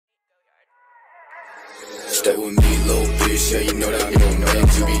Stay with me, little bitch, yeah, you know that I'm your man.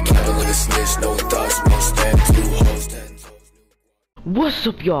 You be capital of the snitch, no thoughts, one step, two hoes, 10 toes. What's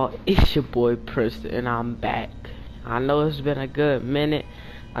up, y'all? It's your boy Preston, and I'm back. I know it's been a good minute.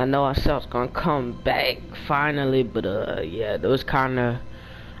 I know I said I was gonna come back finally, but yeah, there was kinda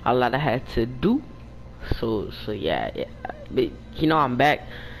a lot I had to do. So yeah. But you know, I'm back,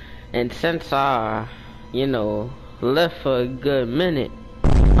 and since I, left for a good minute,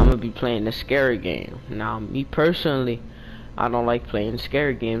 I'm gonna be playing the scary game. Now, me personally, I don't like playing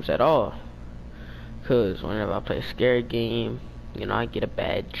scary games at all, cause whenever I play a scary game, I get a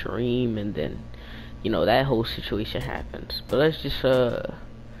bad dream, and then, that whole situation happens. But let's just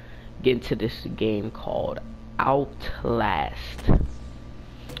get into this game called Outlast.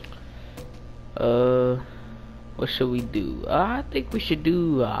 What should we do? I think we should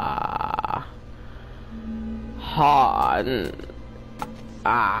do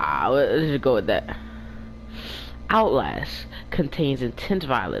let's just go with that. Outlast contains intense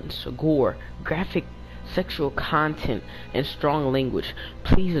violence, gore, graphic sexual content, and strong language.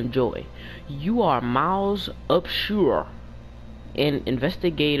 Please enjoy. You are Miles Upshur, an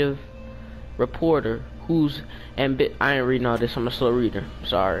investigative reporter who's I ain't reading all this, I'm a slow reader.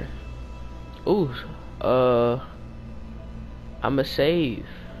 Sorry. Ooh, I'ma save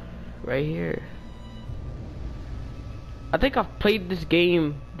right here. I think I've played this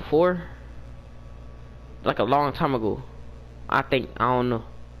game before, like a long time ago. I don't know.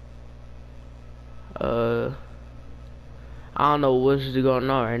 I don't know what's going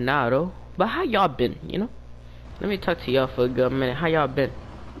on right now though. But how y'all been? Let me talk to y'all for a good minute. How y'all been?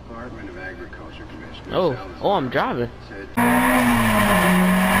 Department of Agriculture Commissioner. Oh, I'm driving.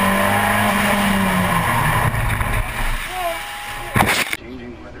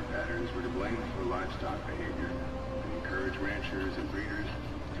 Changing weather patterns were to blame for livestock behavior and encourage ranchers and breeders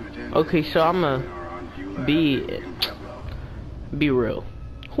to attend. Okay, so I'ma be real.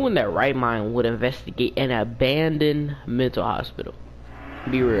 Who in their right mind would investigate an abandoned mental hospital?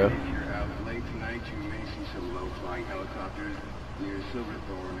 Be real. If you're out late tonight, you may see some low-flying helicopters near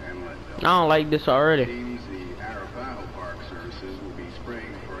Silverthorne and Leadville. I don't like this already. It seems the Arapaho Park services will be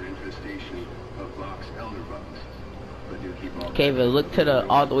spraying for an infestation of box elderbugs. But do keep all Can't even look to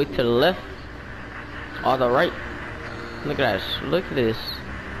all the way to the left, or the right. Look at that. Look at this.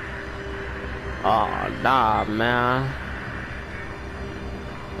 Oh nah, man.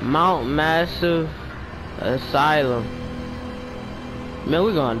 Mount Massive Asylum. Man,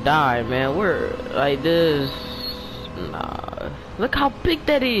 we're gonna die, man. We're like this. Nah. Look how big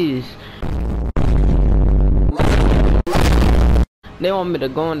that is. They want me to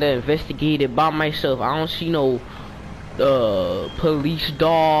go in there and investigate it by myself. I don't see no police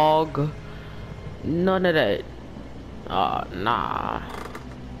dog. None of that. Nah.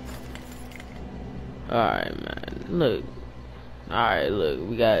 Alright, man. Look. Alright, look,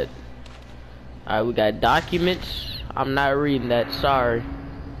 we got documents. I'm not reading that, sorry.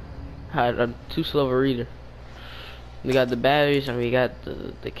 I'm too slow of a reader. We got the batteries and we got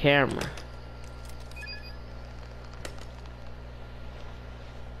the camera.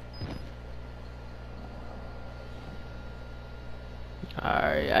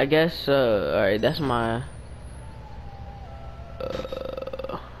 Alright, I guess alright, that's my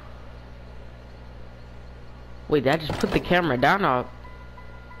wait, did I just put the camera down, or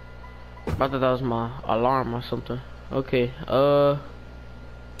I thought that was my alarm or something. Okay, hold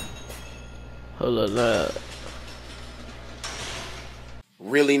on.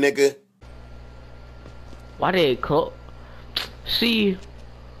 Really, nigga? Why did it close? See,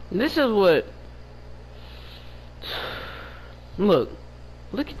 this is what. Look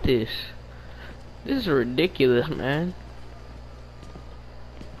at this. This is ridiculous, man.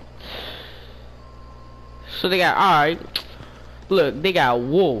 So they got, alright, look, they got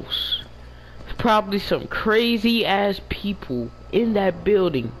wolves. Probably some crazy ass people in that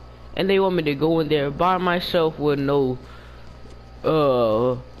building. And they want me to go in there by myself with no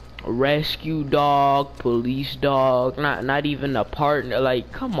rescue dog, police dog, not even a partner.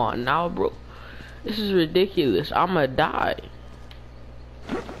 Like, come on now, bro. This is ridiculous. I'ma die.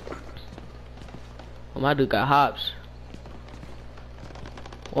 Oh, my dude got hops.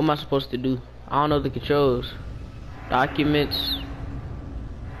 What am I supposed to do? I don't know the controls. Documents.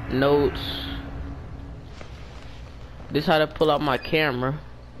 Notes. This how to pull out my camera.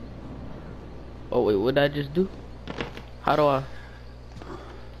 Oh wait, what did I just do? How do I?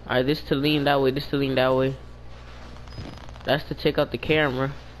 Alright, this to lean that way, this to lean that way. That's to take out the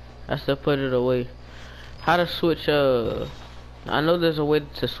camera. That's to put it away. How to switch, I know there's a way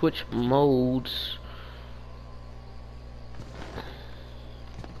to switch modes.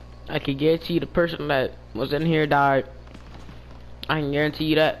 I can guarantee the person that was in here died. I can guarantee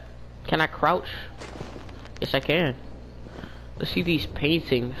you that. Can I crouch? Yes, I can. Let's see these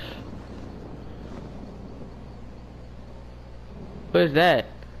paintings. What is that?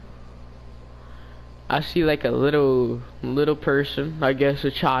 I see like a little person, I guess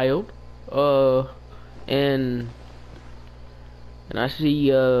a child. And I see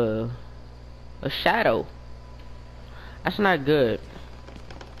a shadow. That's not good.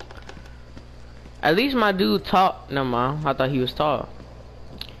 At least my dude tall. Never mind. I thought he was tall.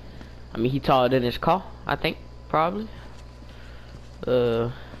 I mean, he taller than his car, I think, probably.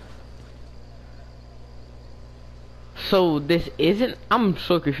 So this isn't. I'm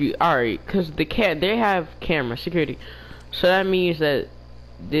so confused. All right, cause they have camera security, so that means that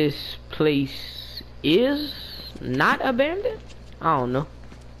this place is not abandoned. I don't know.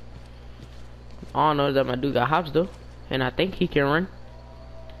 I don't know that my dude got hops though, and I think he can run.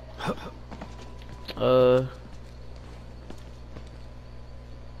 Oh,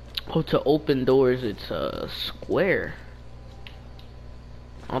 to open doors, it's a square.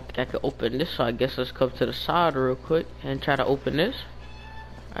 I don't think I can open this, so I guess let's come to the side real quick and try to open this.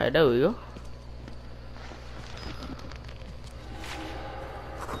 Alright, there we go.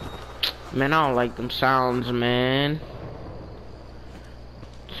 Man, I don't like them sounds, man.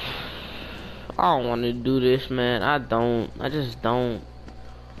 I don't want to do this, man. I just don't.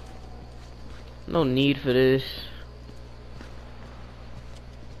 No need for this.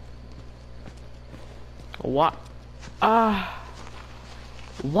 What? Why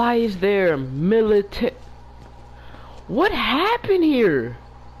is there military? What happened here?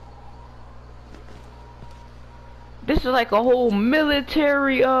 This is like a whole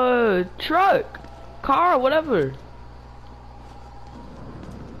military truck, car, whatever.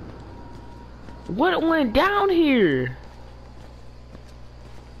 What went down here?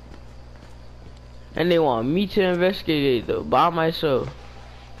 And they want me to investigate it though, by myself.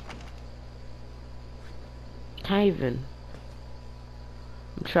 Can't even.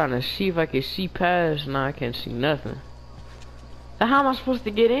 I'm trying to see if I can see past. Nah, I can't see nothing. So how am I supposed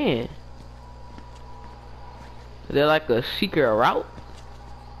to get in? Is there like a secret route?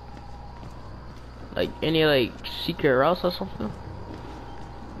 Like any like secret routes or something?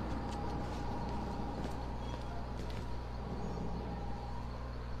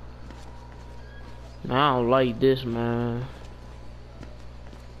 I don't like this, man.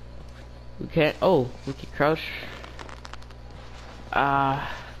 We can't. Oh, we can crouch.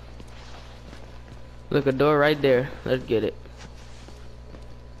 Look, a door right there. Let's get it.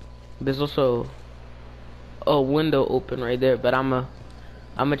 There's also a window open right there, but I'ma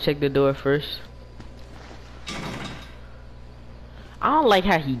check the door first. I don't like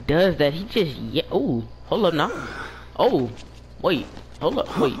how he does that. He just oh, hold up now. Oh, wait, hold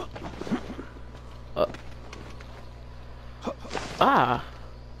up, wait.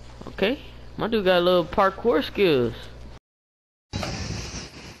 Okay. My dude got a little parkour skills.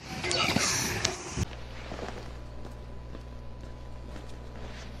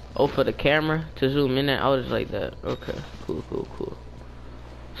 Oh, for the camera to zoom in and out is like that. Okay, cool.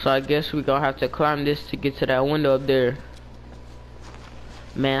 So I guess we gonna have to climb this to get to that window up there.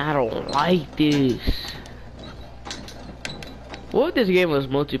 Man, I don't like this. What if this game was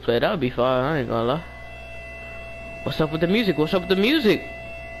multiplayer? That would be fine. I ain't gonna lie. What's up with the music? What's up with the music?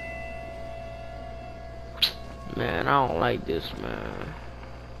 Man, I don't like this, man.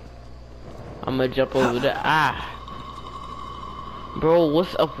 I'm gonna jump over there. Bro,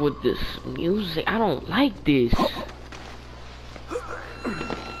 what's up with this music? I don't like this.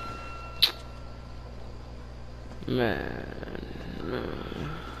 Man.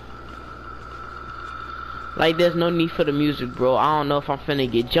 Like, there's no need for the music, bro. I don't know if I'm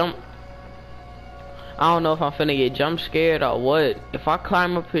finna get jumped. I don't know if I'm finna get jump scared or what. If I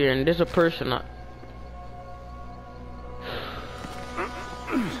climb up here and there's a person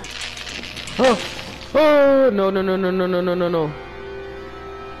Oh no.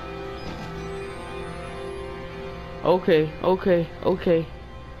 Okay.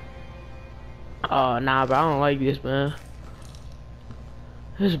 Oh nah, bro, I don't like this, man.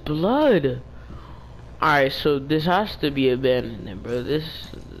 There's blood. Alright, so this has to be abandoned then, bro.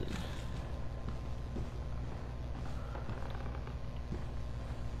 This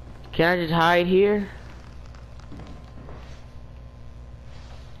can I just hide here?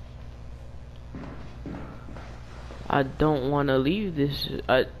 I don't want to leave this.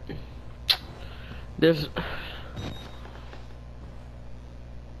 There's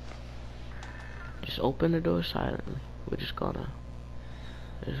just open the door silently. We're just gonna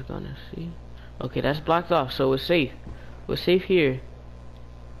see. Okay, that's blocked off, so we're safe. We're safe here.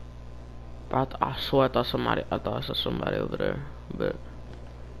 Bro, I swear I thought I saw somebody over there. But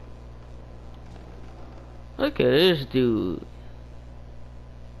look at this dude.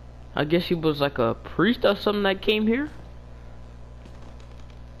 I guess he was like a priest or something that came here.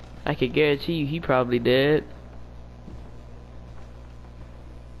 I can guarantee you he probably did.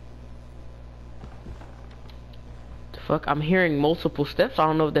 The fuck? I'm hearing multiple steps. I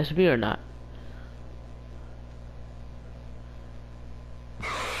don't know if that's me or not.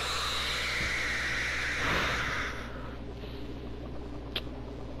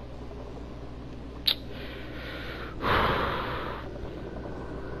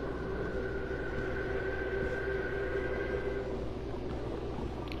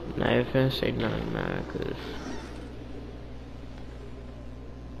 Nah, I ain't finna say nothing, man, cause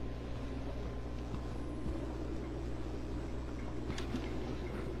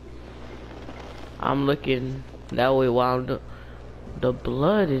I'm looking that way while the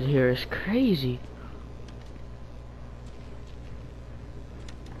blood in here is crazy.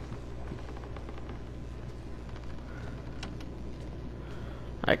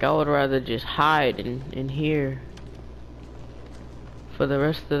 Like, I would rather just hide in here for the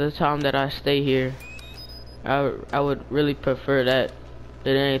rest of the time that I stay here. I would really prefer that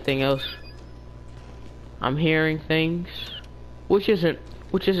than anything else. I'm hearing things, which isn't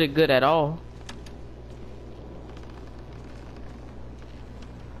good at all.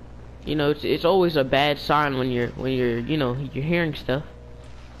 You know, it's always a bad sign when you're you know, you're hearing stuff.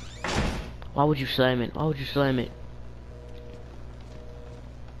 Why would you slam it? Why would you slam it?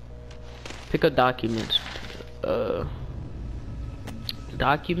 Pick up documents.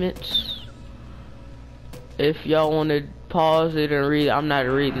 Documents. If y'all want to pause it and read, I'm not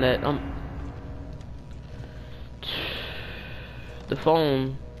reading that. The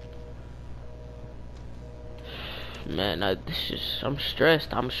phone. Man, I'm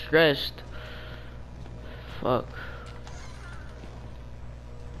stressed. I'm stressed. Fuck.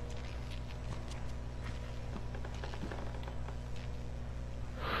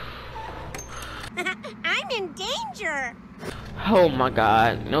 I'm in danger. Oh my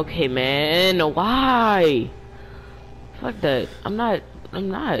god. Okay, man. Why? Fuck that. I'm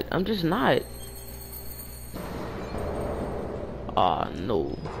just not. Oh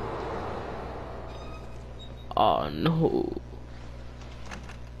no. Oh no.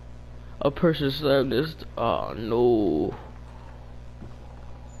 A person slammed this. Oh no.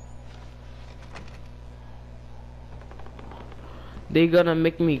 They gonna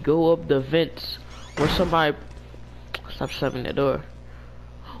make me go up the vents where somebody. Stop slamming the door.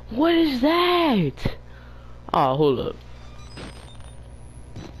 What is that? Oh, hold up.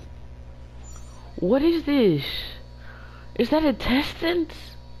 What is this? Is that intestines?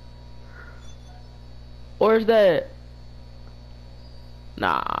 Or is that?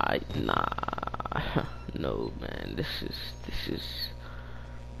 Nah. No, man. This is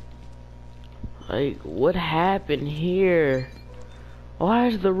like, what happened here? Why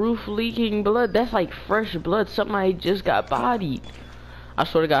is the roof leaking blood? That's like fresh blood. Somebody just got bodied. I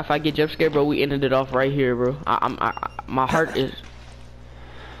swear to God, if I get jump scared, bro, we ended it off right here, bro. My heart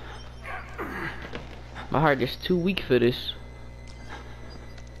is too weak for this.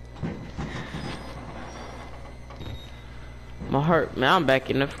 My heart, man, I'm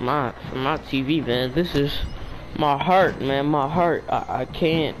backing up from my TV, man. This is my heart, man. My heart. I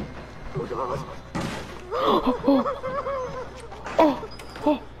can't.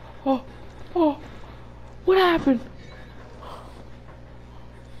 Oh, what happened?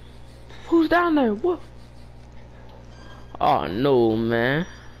 Who's down there? What? Oh no, man.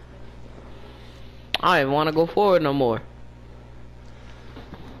 I don't even want to go forward no more.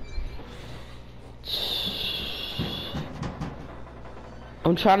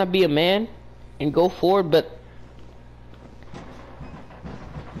 I'm trying to be a man and go forward, but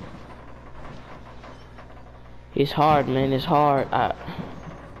it's hard, man. It's hard.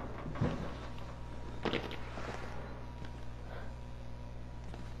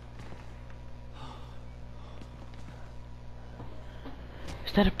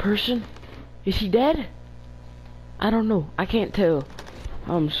 Is that a person? Is he dead? I don't know. I can't tell.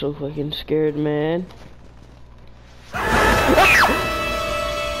 I'm so fucking scared, man.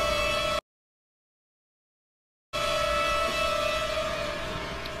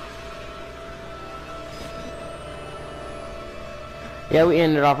 Yeah, we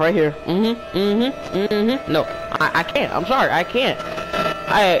ended off right here. No, I can't. I'm sorry, I can't.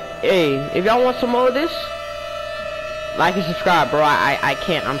 Hey, if y'all want some more of this, like and subscribe, bro. I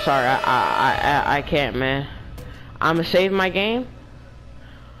can't. I'm sorry. I can't, man. I'ma save my game.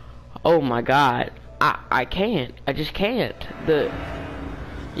 Oh my God. I can't. I just can't.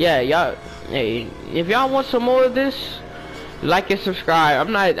 Yeah, y'all. Hey, if y'all want some more of this, like and subscribe.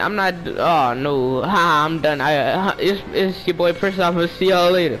 I'm not. Oh no, I'm done. It's your boy Prince. I'm gonna see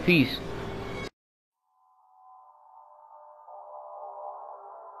y'all later. Peace.